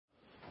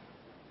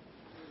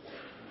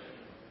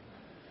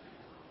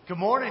Good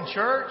morning,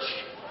 church.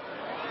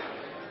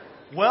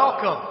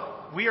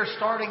 Welcome. We are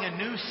starting a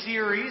new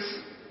series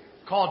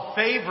called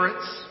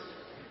Favorites.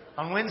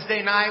 On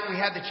Wednesday night, we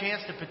had the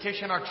chance to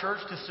petition our church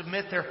to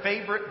submit their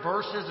favorite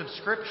verses of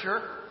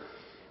Scripture.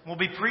 We'll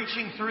be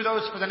preaching through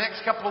those for the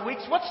next couple of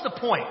weeks. What's the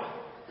point?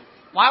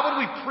 Why would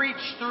we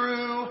preach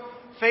through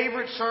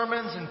favorite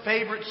sermons and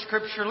favorite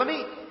Scripture? Let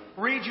me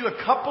read you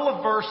a couple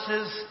of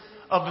verses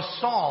of a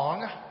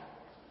song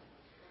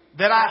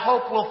that I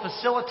hope will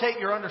facilitate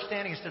your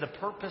understanding as to the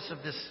purpose of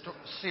this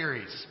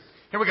series.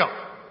 Here we go.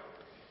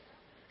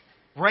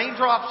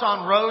 Raindrops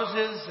on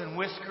roses and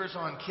whiskers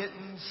on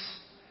kittens,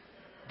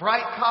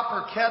 bright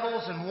copper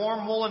kettles and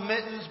warm woolen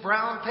mittens,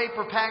 brown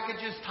paper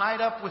packages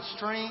tied up with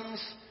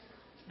strings.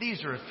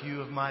 These are a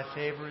few of my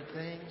favorite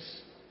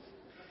things.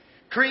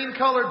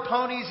 Cream-colored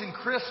ponies and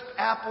crisp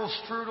apple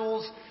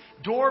strudels,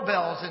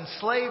 doorbells and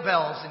sleigh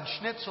bells and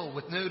schnitzel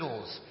with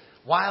noodles.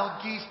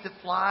 Wild geese that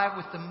fly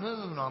with the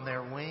moon on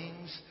their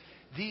wings.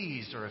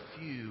 These are a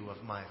few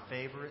of my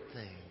favorite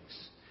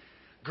things.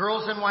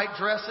 Girls in white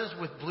dresses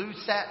with blue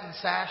satin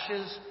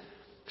sashes.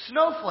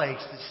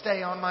 Snowflakes that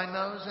stay on my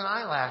nose and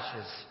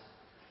eyelashes.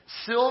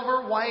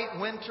 Silver white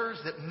winters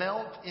that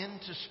melt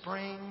into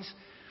springs.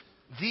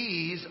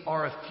 These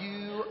are a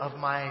few of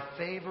my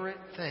favorite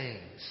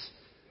things.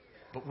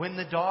 But when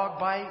the dog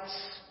bites,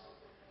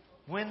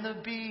 when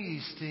the bee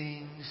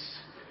stings,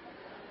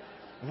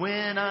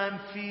 when I'm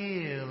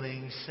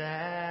feeling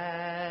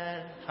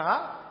sad,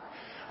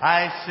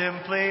 I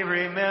simply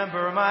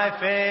remember my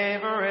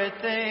favorite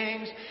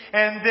things,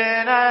 and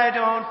then I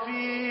don't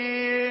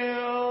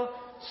feel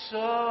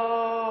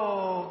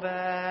so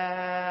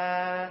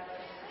bad.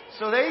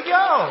 So there you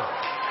go.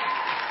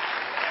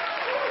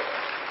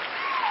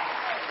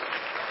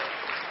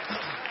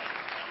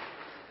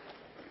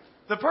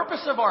 The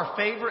purpose of our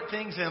favorite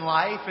things in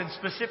life, and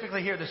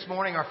specifically here this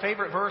morning, our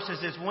favorite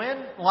verses, is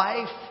when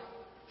life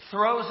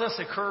throws us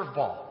a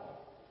curveball.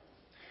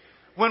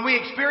 When we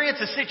experience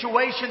a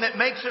situation that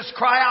makes us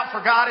cry out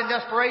for God in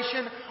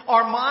desperation,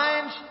 our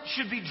minds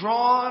should be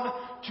drawn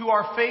to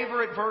our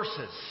favorite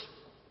verses.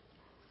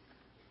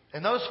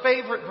 And those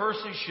favorite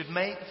verses should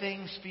make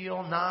things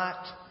feel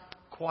not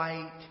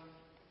quite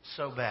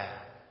so bad.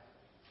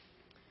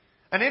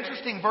 An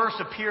interesting verse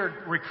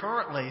appeared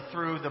recurrently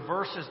through the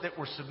verses that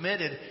were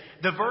submitted.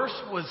 The verse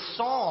was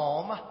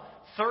Psalm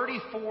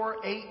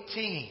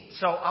 34:18.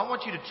 So I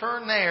want you to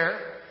turn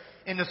there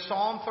into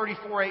Psalm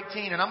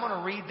 34:18, and I'm going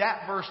to read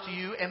that verse to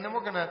you, and then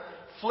we're going to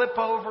flip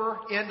over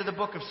into the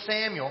book of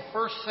Samuel,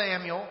 1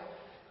 Samuel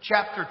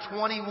chapter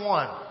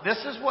 21.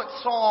 This is what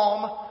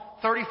Psalm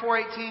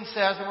 34:18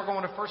 says, and we're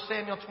going to 1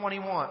 Samuel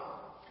 21.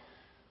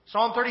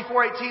 Psalm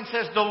 34:18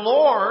 says, "The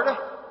Lord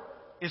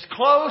is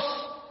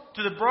close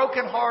to the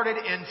brokenhearted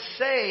and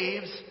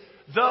saves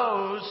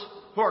those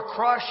who are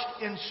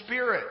crushed in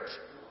spirit."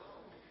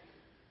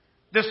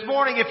 This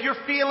morning, if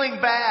you're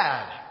feeling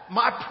bad,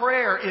 my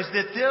prayer is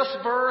that this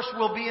verse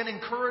will be an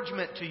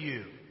encouragement to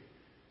you.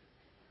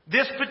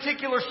 This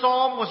particular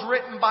psalm was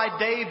written by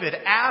David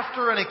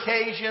after an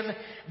occasion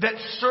that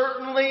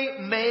certainly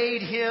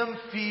made him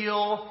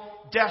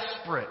feel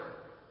desperate.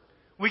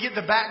 We get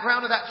the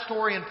background of that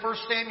story in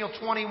 1 Samuel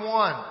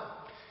 21.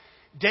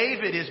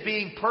 David is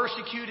being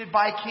persecuted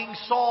by King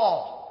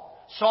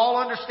Saul. Saul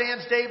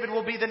understands David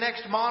will be the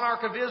next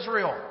monarch of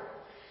Israel.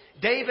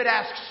 David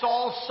asks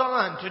Saul's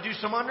son to do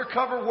some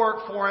undercover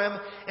work for him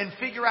and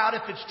figure out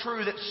if it's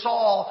true that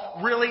Saul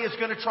really is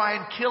going to try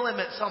and kill him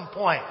at some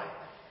point.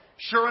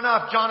 Sure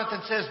enough,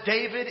 Jonathan says,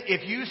 "David,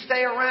 if you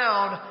stay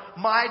around,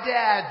 my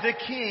dad, the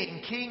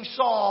king, King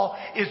Saul,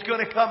 is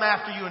going to come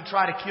after you and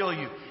try to kill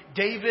you."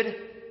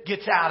 David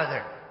gets out of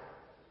there.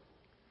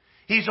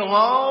 He's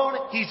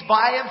alone, he's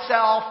by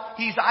himself,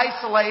 he's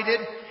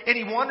isolated, and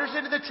he wanders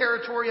into the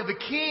territory of a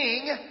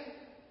king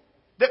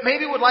that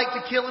maybe would like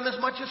to kill him as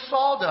much as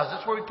Saul does.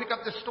 That's where we pick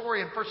up this story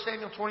in 1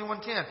 Samuel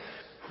 21:10.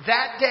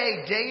 That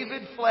day,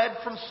 David fled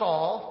from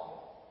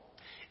Saul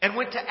and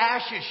went to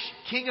Achish,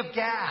 king of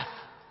Gath.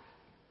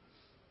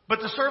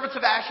 But the servants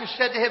of Achish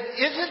said to him,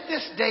 "Isn't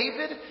this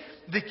David,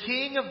 the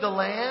king of the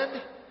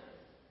land?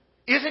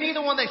 Isn't he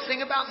the one they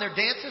sing about in their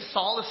dances?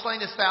 Saul has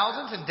slain his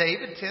thousands and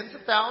David tens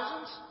of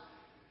thousands."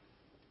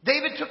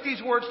 David took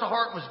these words to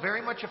heart and was very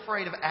much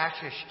afraid of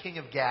Achish, king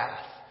of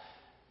Gath.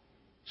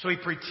 So he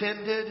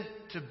pretended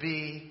to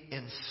be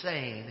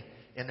insane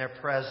in their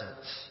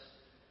presence.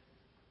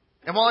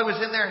 And while he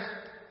was in their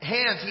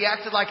hands, he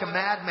acted like a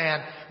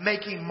madman,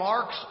 making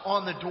marks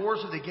on the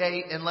doors of the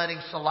gate and letting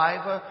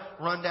saliva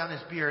run down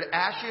his beard.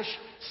 Achish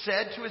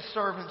said to his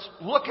servants,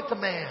 "Look at the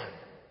man.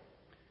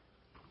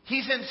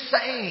 He's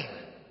insane.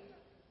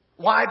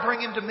 Why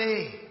bring him to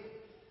me?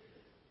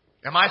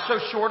 Am I so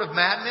short of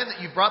madmen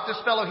that you brought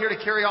this fellow here to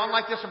carry on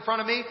like this in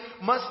front of me?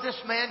 Must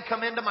this man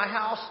come into my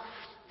house?"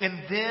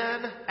 And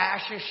then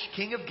Achish,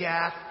 king of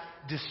Gath,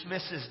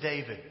 dismisses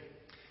David.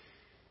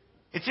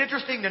 It's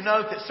interesting to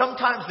note that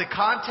sometimes the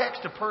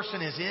context a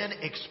person is in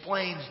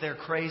explains their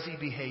crazy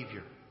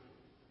behavior.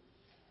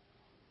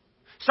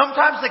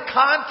 Sometimes the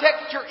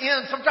context you're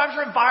in, sometimes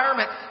your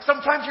environment,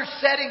 sometimes your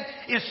setting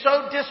is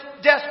so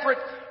desperate,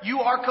 you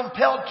are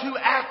compelled to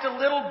act a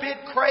little bit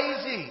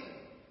crazy.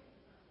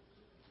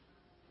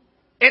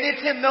 And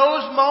it's in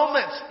those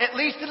moments, at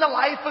least in the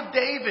life of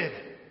David,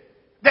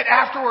 that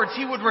afterwards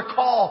he would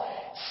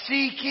recall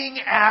seeking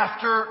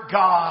after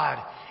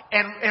God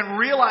and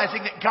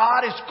realizing that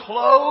God is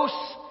close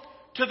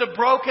to the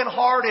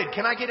brokenhearted.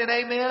 Can I get an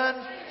amen?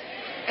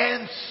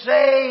 And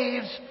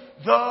saves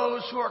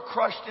those who are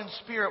crushed in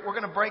spirit. We're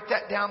going to break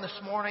that down this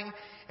morning,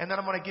 and then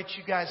I'm going to get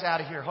you guys out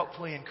of here,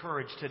 hopefully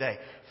encouraged today.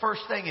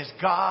 First thing is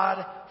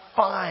God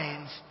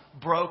finds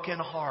broken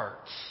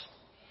hearts.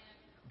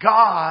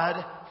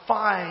 God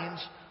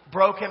finds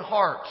broken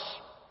hearts.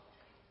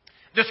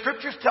 The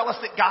scriptures tell us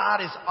that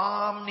God is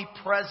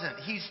omnipresent.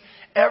 He's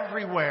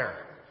everywhere.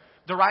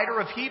 The writer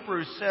of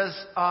Hebrews says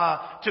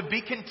to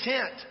be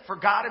content, for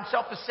God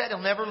himself has said he'll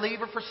never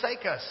leave or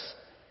forsake us.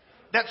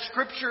 That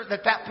scripture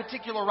that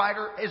particular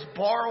writer is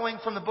borrowing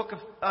from the book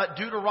of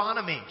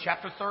Deuteronomy,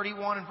 chapter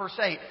 31 and verse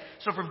 8.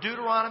 So from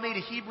Deuteronomy to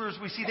Hebrews,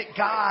 we see that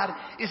God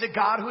is a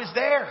God who is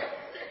there.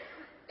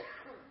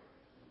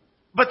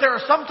 But there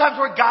are some times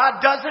where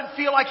God doesn't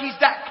feel like he's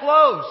that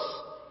close.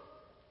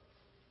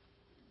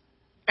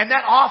 And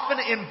that often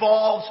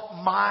involves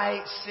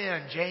my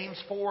sin.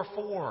 James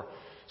 4:4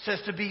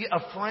 says to be a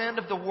friend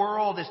of the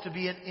world is to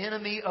be an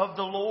enemy of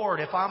the Lord.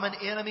 If I'm an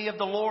enemy of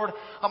the Lord,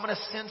 I'm going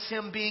to sense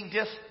him being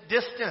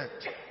distant.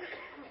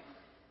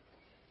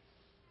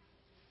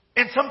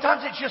 And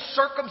sometimes it's just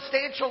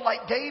circumstantial,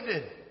 like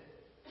David.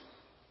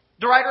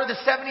 The writer of the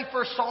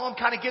 71st Psalm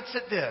kind of gets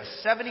at this.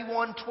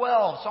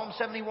 71:12. Psalm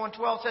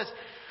 71:12 says,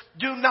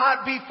 do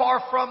not be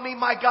far from me,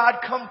 my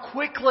God. Come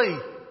quickly,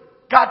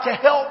 God, to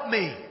help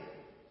me.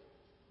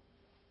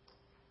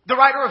 The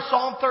writer of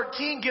Psalm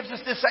 13 gives us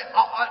this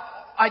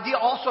idea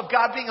also of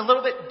God being a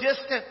little bit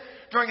distant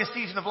during a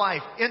season of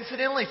life.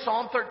 Incidentally,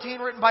 Psalm 13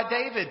 written by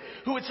David,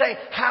 who would say,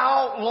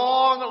 how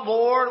long,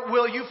 Lord,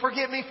 will you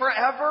forget me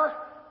forever?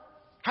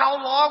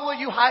 How long will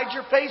you hide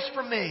your face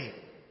from me?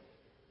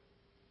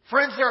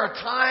 Friends, there are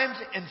times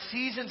and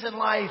seasons in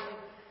life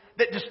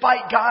that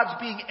despite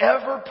God's being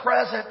ever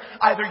present,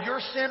 either your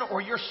sin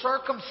or your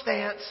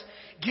circumstance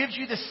gives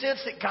you the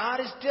sense that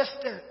God is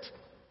distant.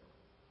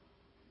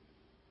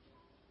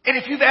 And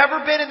if you've ever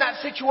been in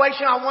that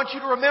situation, I want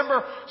you to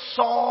remember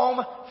Psalm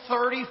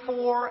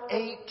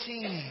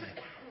 34:18.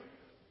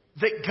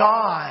 That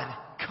God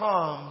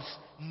comes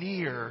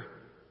near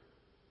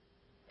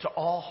to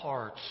all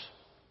hearts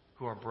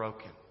who are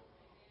broken.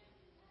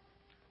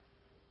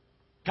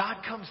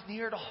 God comes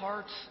near to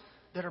hearts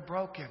that are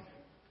broken.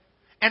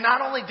 And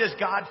not only does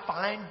God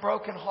find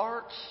broken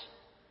hearts,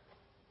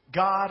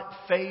 God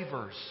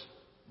favors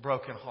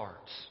broken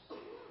hearts.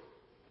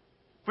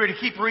 If we were to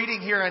keep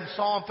reading here in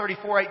Psalm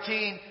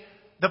 34:18,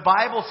 the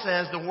Bible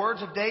says, the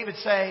words of David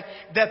say,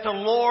 that the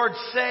Lord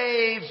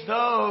saves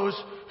those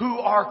who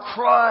are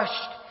crushed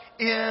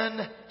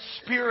in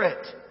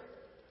spirit.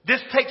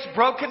 This takes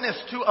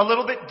brokenness to a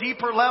little bit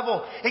deeper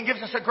level and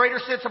gives us a greater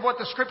sense of what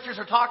the scriptures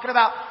are talking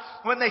about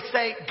when they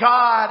say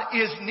God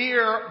is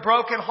near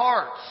broken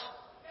hearts.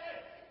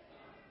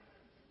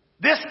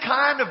 This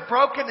kind of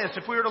brokenness,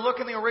 if we were to look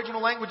in the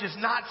original language, is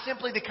not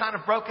simply the kind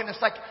of brokenness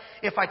like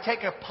if I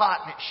take a pot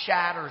and it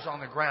shatters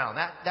on the ground.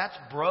 That's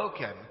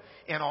broken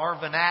in our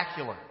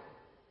vernacular.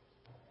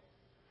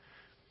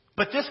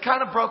 But this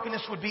kind of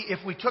brokenness would be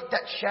if we took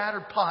that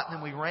shattered pot and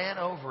then we ran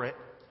over it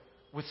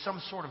with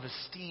some sort of a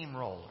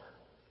steamroller.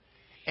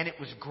 And it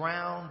was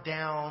ground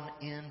down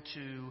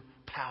into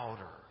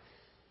powder.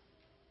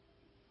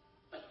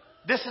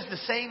 This is the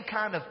same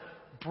kind of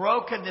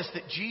brokenness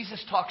that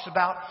Jesus talks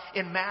about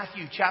in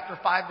Matthew chapter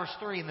 5 verse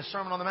 3 in the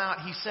Sermon on the Mount.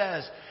 He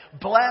says,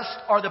 blessed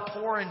are the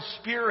poor in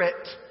spirit,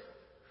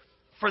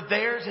 for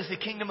theirs is the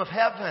kingdom of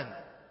heaven.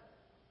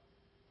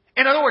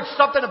 In other words,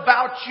 something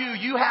about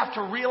you have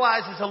to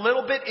realize is a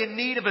little bit in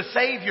need of a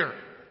Savior,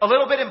 a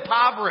little bit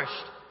impoverished.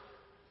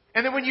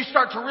 And then when you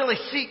start to really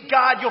seek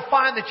God, you'll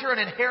find that you're an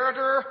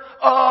inheritor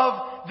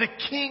of the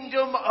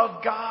kingdom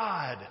of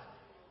God.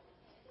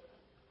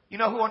 You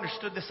know who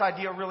understood this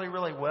idea really,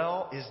 really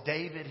well is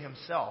David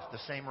himself, the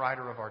same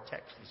writer of our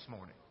text this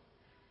morning.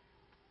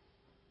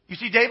 You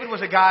see, David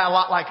was a guy a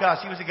lot like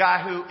us. He was a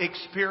guy who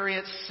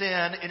experienced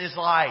sin in his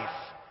life.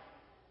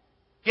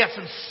 He had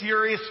some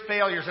serious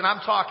failures, and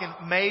I'm talking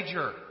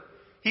major.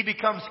 He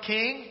becomes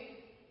king.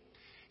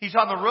 He's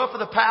on the roof of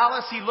the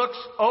palace. He looks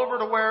over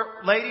to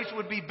where ladies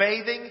would be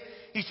bathing.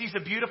 He sees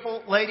a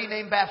beautiful lady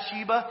named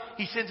Bathsheba.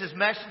 He sends his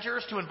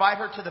messengers to invite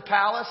her to the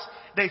palace.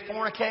 They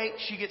fornicate.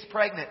 She gets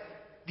pregnant.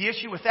 The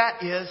issue with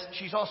that is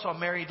she's also a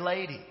married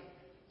lady.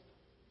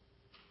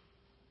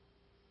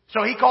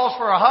 So he calls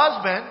for a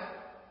husband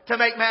to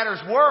make matters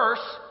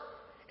worse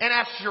and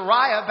asks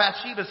Uriah,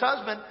 Bathsheba's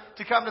husband,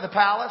 to come to the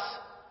palace.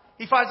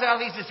 He finds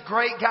out he's this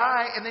great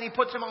guy, and then he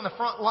puts him on the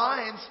front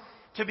lines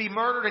to be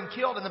murdered and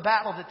killed in the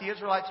battle that the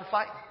Israelites are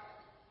fighting.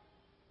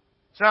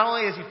 So not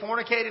only is he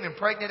fornicated and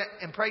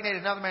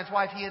impregnated another man's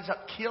wife, he ends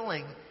up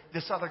killing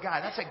this other guy.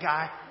 That's a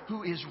guy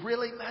who is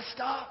really messed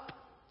up.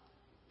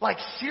 Like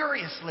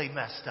seriously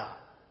messed up.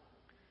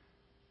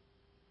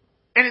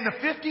 And in the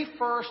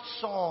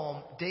 51st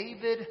Psalm,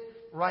 David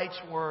writes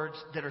words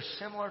that are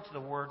similar to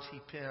the words he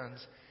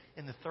pens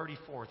in the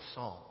 34th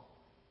Psalm.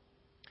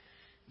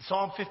 In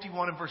Psalm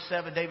 51 and verse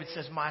 7, David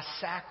says, "My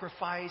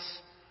sacrifice,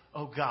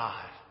 O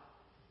God,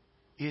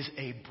 is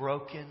a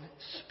broken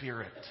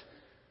spirit.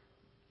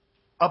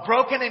 A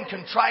broken and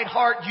contrite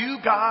heart, you,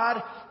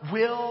 God,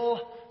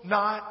 will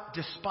not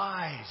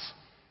despise."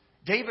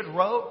 David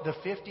wrote the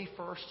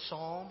 51st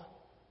Psalm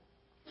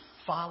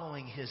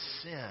following his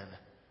sin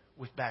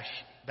with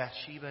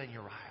Bathsheba and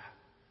Uriah.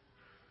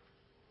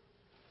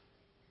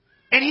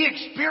 And he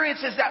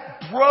experiences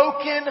that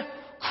broken,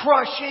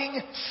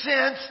 crushing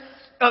sense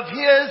of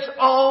his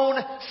own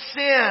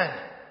sin.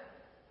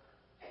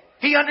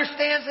 He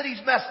understands that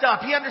he's messed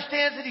up. He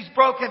understands that he's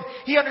broken.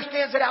 He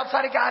understands that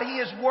outside of God he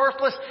is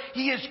worthless.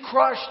 He is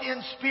crushed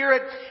in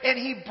spirit. And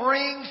he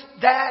brings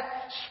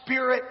that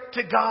spirit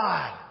to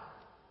God.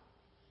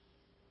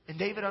 And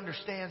David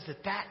understands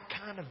that that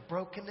kind of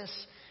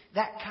brokenness,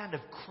 that kind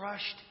of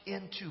crushed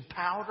into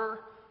powder,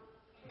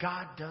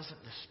 God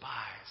doesn't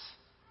despise.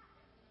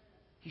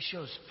 He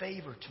shows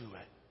favor to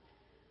it.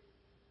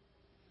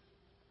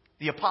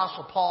 The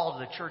Apostle Paul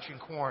to the church in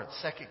Corinth,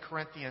 2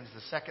 Corinthians,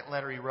 the second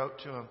letter he wrote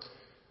to him,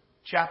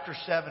 chapter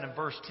 7 and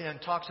verse 10,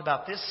 talks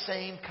about this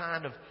same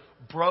kind of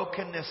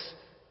brokenness,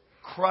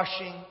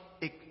 crushing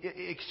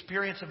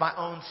experience of my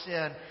own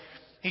sin.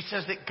 He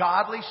says that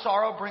godly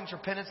sorrow brings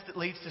repentance that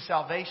leads to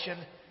salvation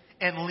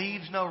and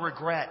leaves no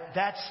regret.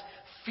 That's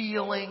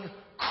feeling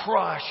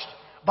crushed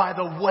by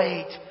the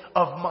weight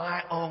of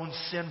my own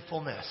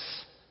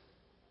sinfulness.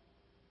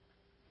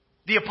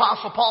 The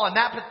Apostle Paul in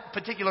that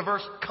particular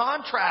verse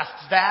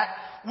contrasts that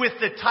with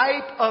the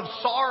type of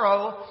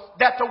sorrow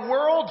that the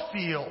world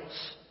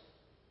feels,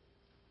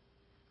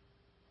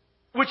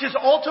 which is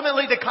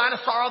ultimately the kind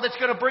of sorrow that's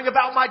going to bring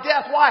about my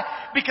death. Why?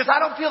 Because I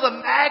don't feel the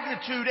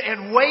magnitude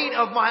and weight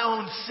of my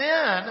own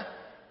sin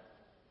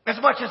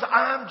as much as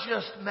I'm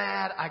just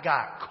mad I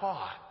got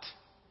caught.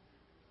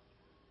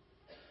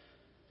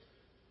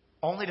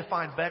 Only to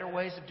find better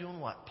ways of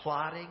doing what?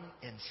 Plotting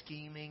and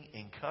scheming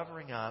and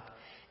covering up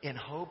in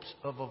hopes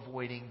of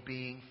avoiding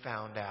being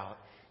found out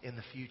in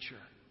the future.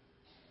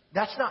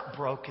 That's not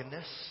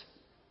brokenness.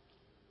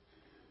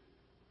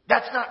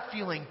 That's not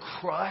feeling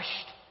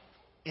crushed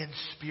in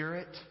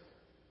spirit.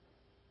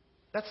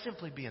 That's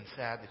simply being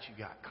sad that you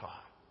got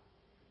caught.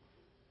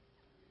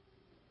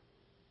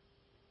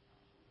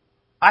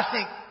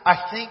 I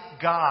thank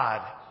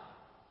God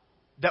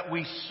that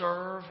we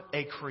serve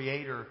a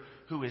Creator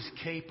who is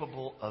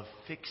capable of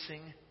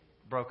fixing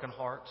broken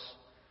hearts.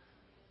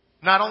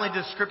 Not only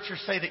does Scripture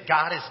say that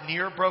God is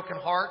near broken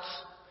hearts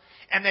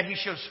and that He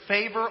shows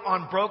favor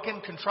on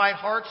broken, contrite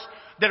hearts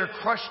that are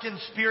crushed in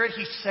spirit,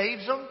 He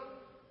saves them,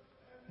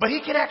 but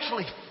He can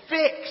actually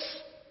fix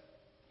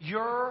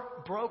your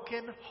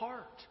broken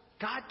heart.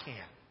 God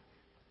can.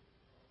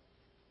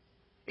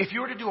 If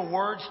you were to do a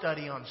word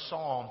study on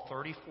Psalm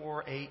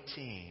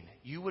 34:18,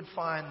 you would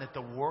find that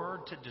the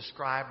word to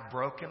describe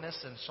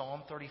brokenness in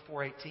Psalm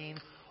 34:18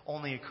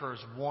 only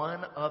occurs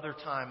one other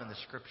time in the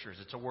Scriptures.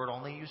 It's a word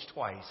only used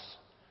twice.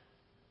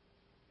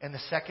 And the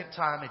second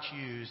time it's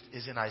used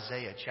is in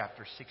Isaiah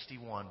chapter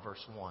 61,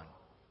 verse 1.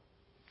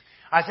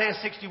 Isaiah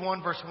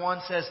 61 verse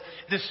 1 says,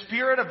 "The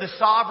Spirit of the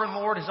Sovereign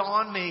Lord is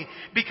on me,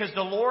 because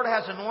the Lord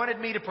has anointed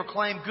me to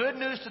proclaim good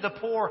news to the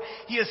poor.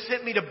 He has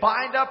sent me to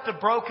bind up the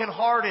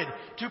brokenhearted,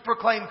 to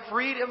proclaim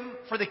freedom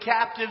for the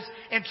captives,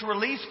 and to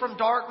release from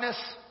darkness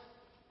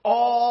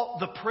all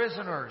the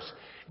prisoners."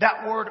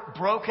 That word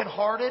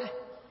brokenhearted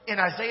in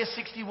Isaiah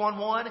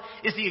 61:1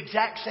 is the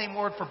exact same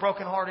word for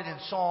brokenhearted in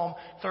Psalm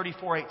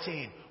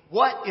 34:18.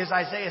 What is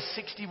Isaiah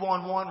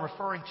 61:1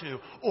 referring to?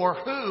 Or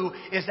who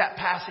is that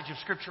passage of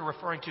Scripture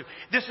referring to?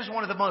 This is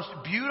one of the most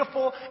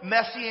beautiful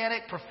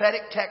messianic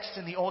prophetic texts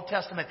in the Old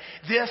Testament.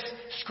 This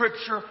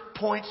Scripture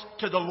points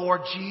to the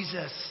Lord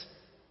Jesus.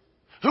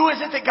 Who is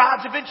it that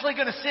God's eventually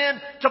going to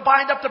send to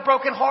bind up the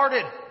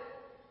brokenhearted?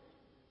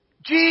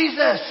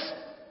 Jesus.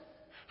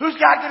 Who's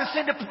God going to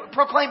send to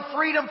proclaim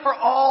freedom for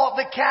all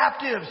the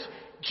captives?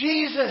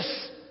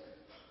 Jesus.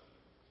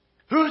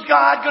 Who's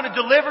God going to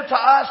deliver to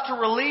us to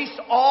release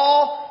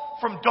all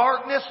from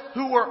darkness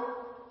who were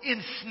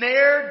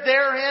ensnared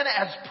therein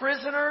as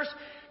prisoners?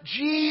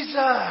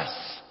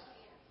 Jesus.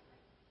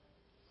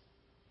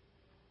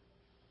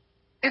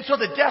 And so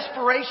the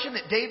desperation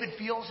that David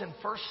feels in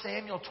 1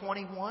 Samuel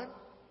 21,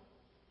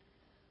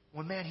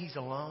 when he's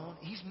alone,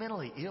 he's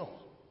mentally ill.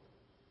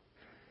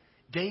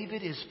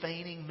 David is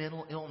feigning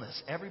mental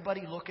illness.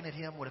 Everybody looking at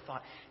him would have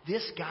thought,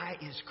 this guy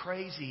is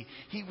crazy.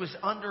 He was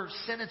under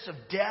sentence of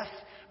death,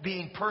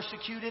 being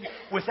persecuted,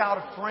 without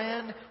a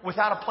friend,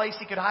 without a place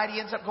he could hide. He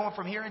ends up going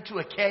from here into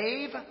a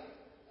cave.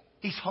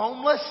 He's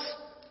homeless.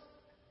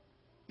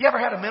 You ever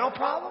had a mental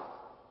problem?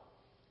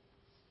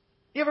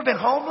 You ever been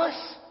homeless?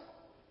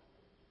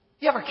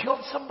 You ever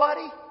killed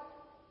somebody?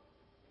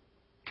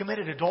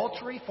 Committed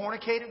adultery,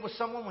 fornicated with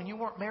someone when you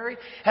weren't married?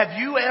 Have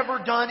you ever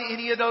done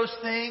any of those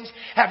things?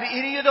 Have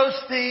any of those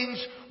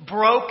things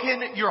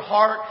broken your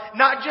heart?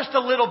 Not just a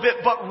little bit,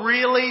 but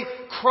really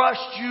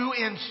crushed you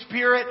in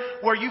spirit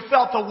where you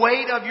felt the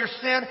weight of your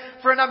sin?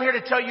 Friend, I'm here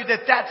to tell you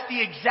that that's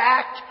the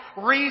exact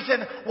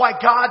reason why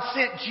God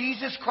sent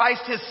Jesus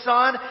Christ, His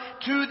Son,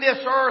 to this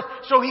earth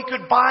so He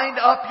could bind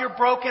up your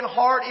broken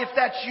heart if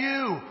that's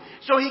you.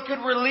 So He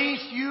could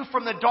release you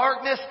from the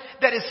darkness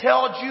that has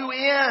held you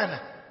in.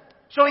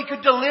 So He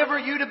could deliver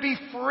you to be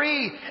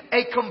free,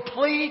 a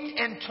complete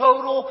and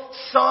total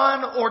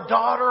son or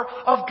daughter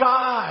of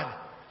God.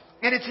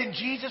 And it's in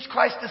Jesus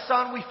Christ the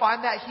Son we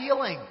find that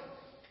healing.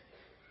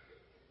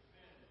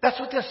 That's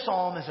what this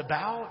psalm is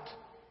about.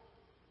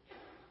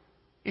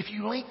 If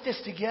you link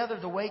this together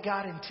the way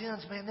God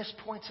intends, man, this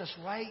points us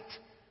right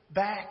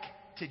back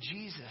to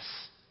Jesus.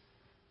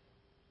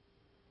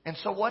 And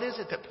so what is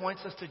it that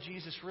points us to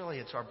Jesus really?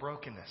 It's our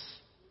brokenness.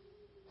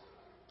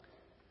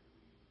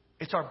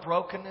 It's our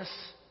brokenness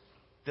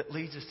that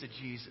leads us to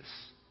Jesus.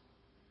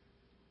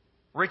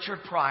 Richard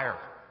Pryor.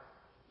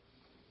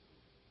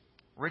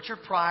 Richard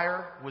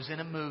Pryor was in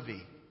a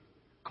movie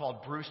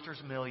called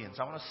Brewster's Millions.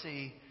 I want to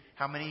see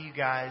how many of you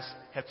guys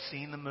have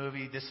seen the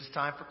movie. This is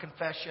time for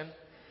confession.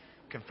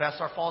 Confess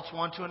our faults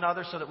one to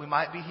another so that we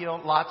might be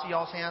healed. Lots of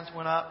y'all's hands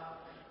went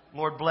up.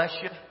 Lord bless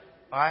you.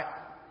 All right.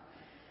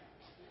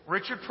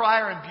 Richard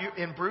Pryor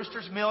in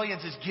Brewster's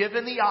Millions is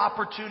given the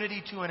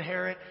opportunity to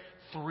inherit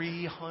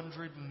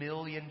 $300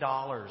 million.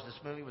 This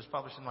movie was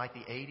published in like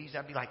the 80s.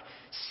 That'd be like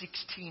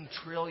 $16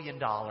 trillion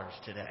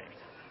today.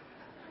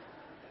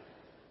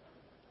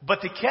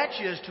 But the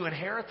catch is, to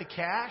inherit the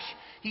cash,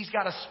 he's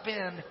got to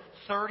spend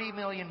 $30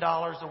 million,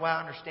 the way I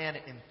understand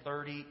it, in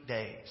 30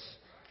 days.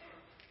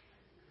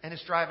 And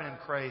it's driving him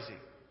crazy.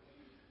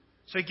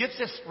 So he gets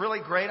this really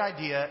great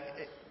idea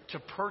to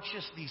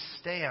purchase these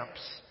stamps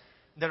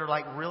that are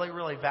like really,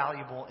 really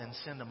valuable and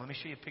send them. Let me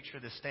show you a picture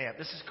of this stamp.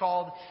 This is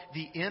called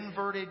the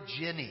inverted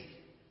Jenny.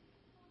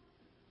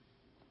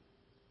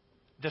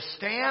 The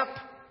stamp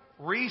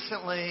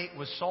recently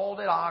was sold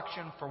at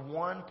auction for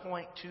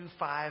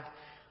 $1.25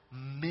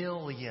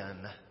 million.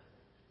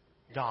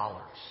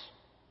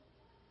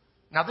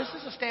 Now this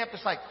is a stamp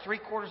that's like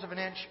 3/4 of an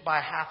inch by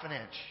 1/2 an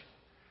inch.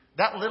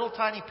 That little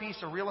tiny piece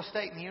of real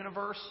estate in the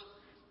universe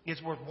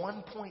is worth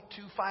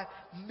 $1.25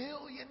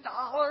 million.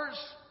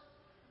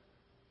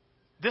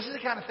 This is the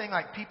kind of thing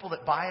like people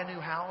that buy a new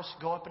house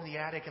go up in the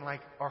attic and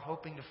like are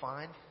hoping to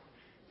find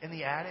in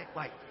the attic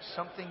like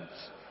something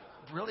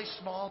really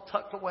small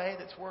tucked away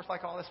that's worth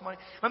like all this money.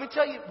 Let me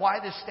tell you why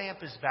this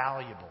stamp is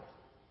valuable.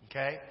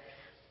 Okay?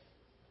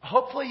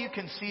 Hopefully you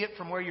can see it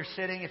from where you're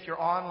sitting. If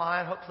you're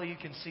online, hopefully you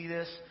can see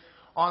this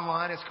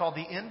online. It's called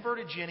the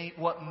inverted Jenny.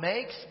 What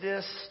makes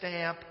this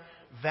stamp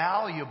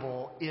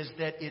valuable is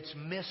that it's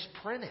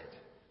misprinted.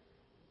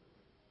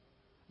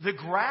 The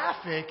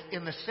graphic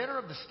in the center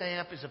of the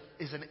stamp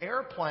is an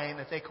airplane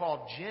that they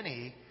call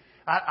Jenny.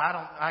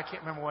 I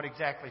can't remember what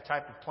exactly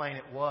type of plane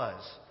it was.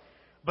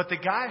 But the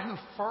guy who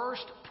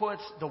first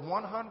puts the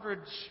 100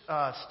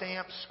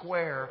 stamp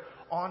square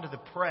onto the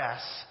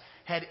press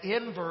had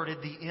inverted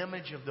the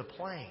image of the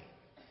plane.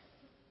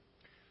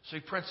 So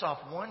he prints off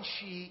one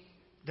sheet.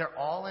 They're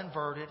all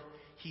inverted.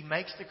 He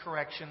makes the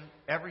correction.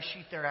 Every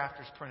sheet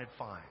thereafter is printed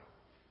fine.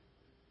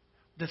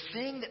 The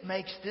thing that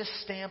makes this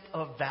stamp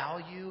of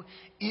value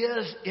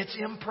is its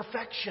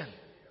imperfection.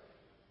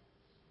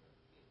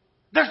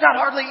 There's not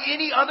hardly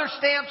any other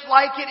stamps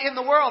like it in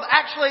the world.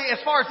 Actually, as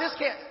far as this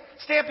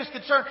stamp is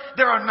concerned,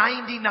 there are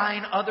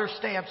 99 other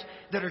stamps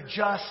that are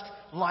just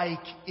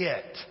like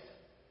it.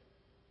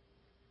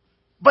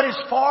 But as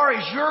far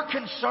as you're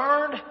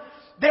concerned,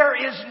 there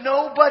is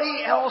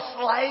nobody else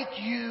like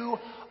you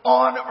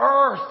on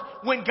earth.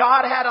 When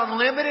God had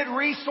unlimited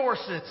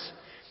resources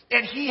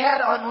and He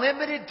had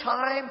unlimited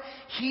time,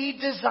 He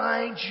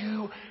designed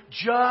you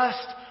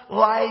just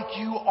like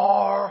you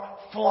are,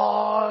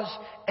 flaws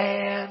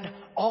and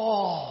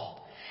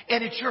all.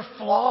 And it's your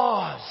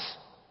flaws.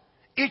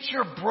 It's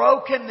your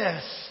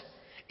brokenness.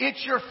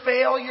 It's your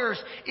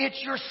failures.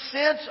 It's your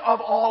sense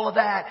of all of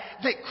that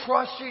that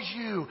crushes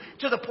you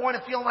to the point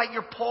of feeling like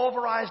you're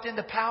pulverized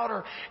into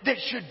powder that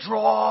should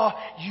draw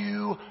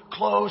you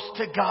close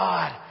to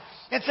God.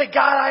 And say,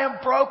 God, I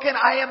am broken.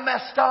 I am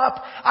messed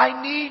up.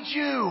 I need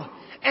you.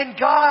 And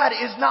God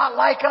is not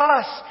like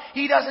us.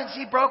 He doesn't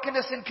see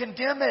brokenness and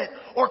condemn it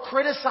or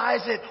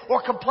criticize it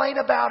or complain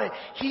about it.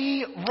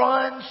 He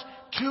runs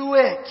to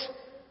it.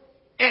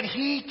 And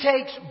He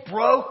takes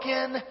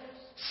broken,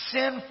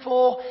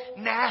 sinful,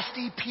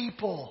 nasty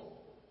people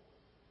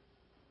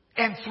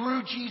and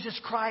through Jesus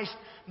Christ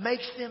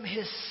makes them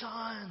His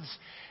sons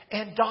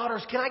and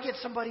daughters. Can I get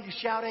somebody to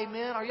shout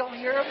amen? Are y'all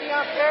hearing me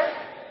out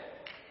there?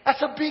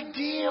 That's a big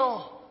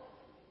deal.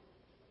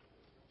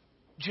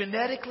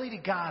 Genetically to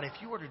God, if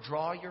you were to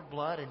draw your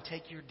blood and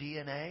take your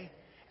DNA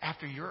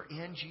after you're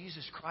in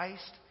Jesus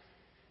Christ,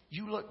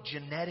 you look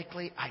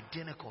genetically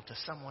identical to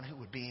someone who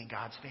would be in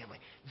God's family.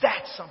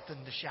 That's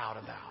something to shout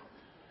about.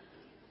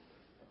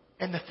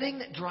 And the thing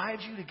that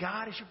drives you to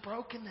God is your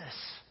brokenness.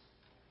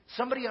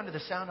 Somebody under the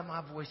sound of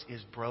my voice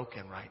is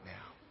broken right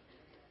now.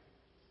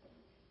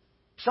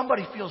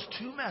 Somebody feels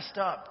too messed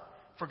up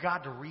for God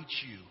to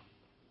reach you.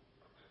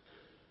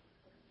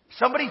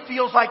 Somebody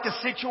feels like the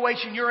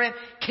situation you're in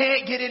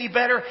can't get any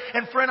better.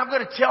 And friend, I'm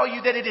going to tell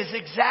you that it is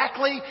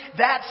exactly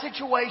that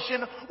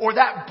situation or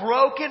that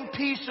broken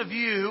piece of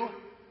you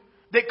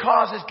that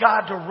causes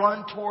God to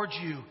run towards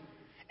you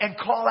and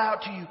call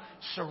out to you,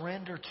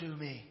 surrender to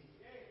me.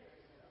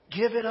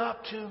 Give it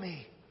up to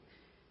me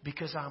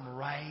because I'm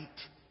right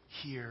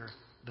here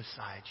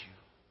beside you.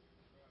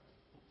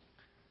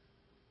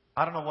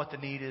 I don't know what the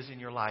need is in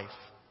your life.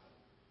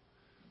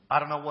 I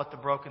don't know what the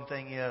broken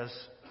thing is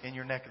in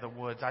your neck of the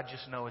woods. I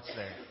just know it's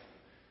there.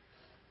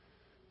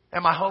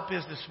 And my hope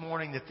is this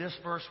morning that this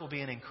verse will be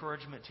an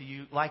encouragement to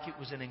you, like it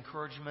was an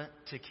encouragement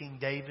to King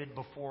David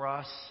before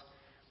us,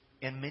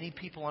 and many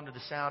people under the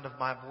sound of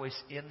my voice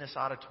in this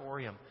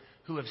auditorium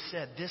who have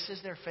said this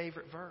is their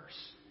favorite verse.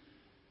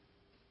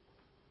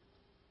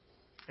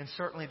 And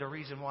certainly the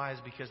reason why is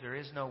because there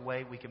is no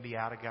way we can be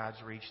out of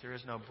God's reach. There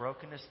is no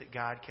brokenness that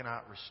God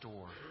cannot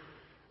restore.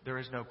 There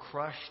is no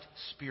crushed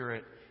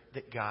spirit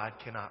that God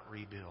cannot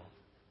rebuild.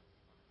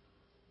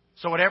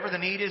 So whatever the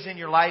need is in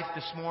your life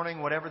this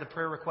morning, whatever the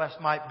prayer request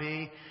might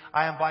be,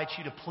 I invite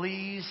you to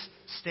please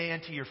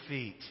stand to your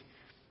feet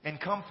and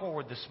come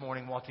forward this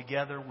morning while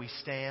together we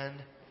stand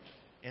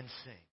and sing.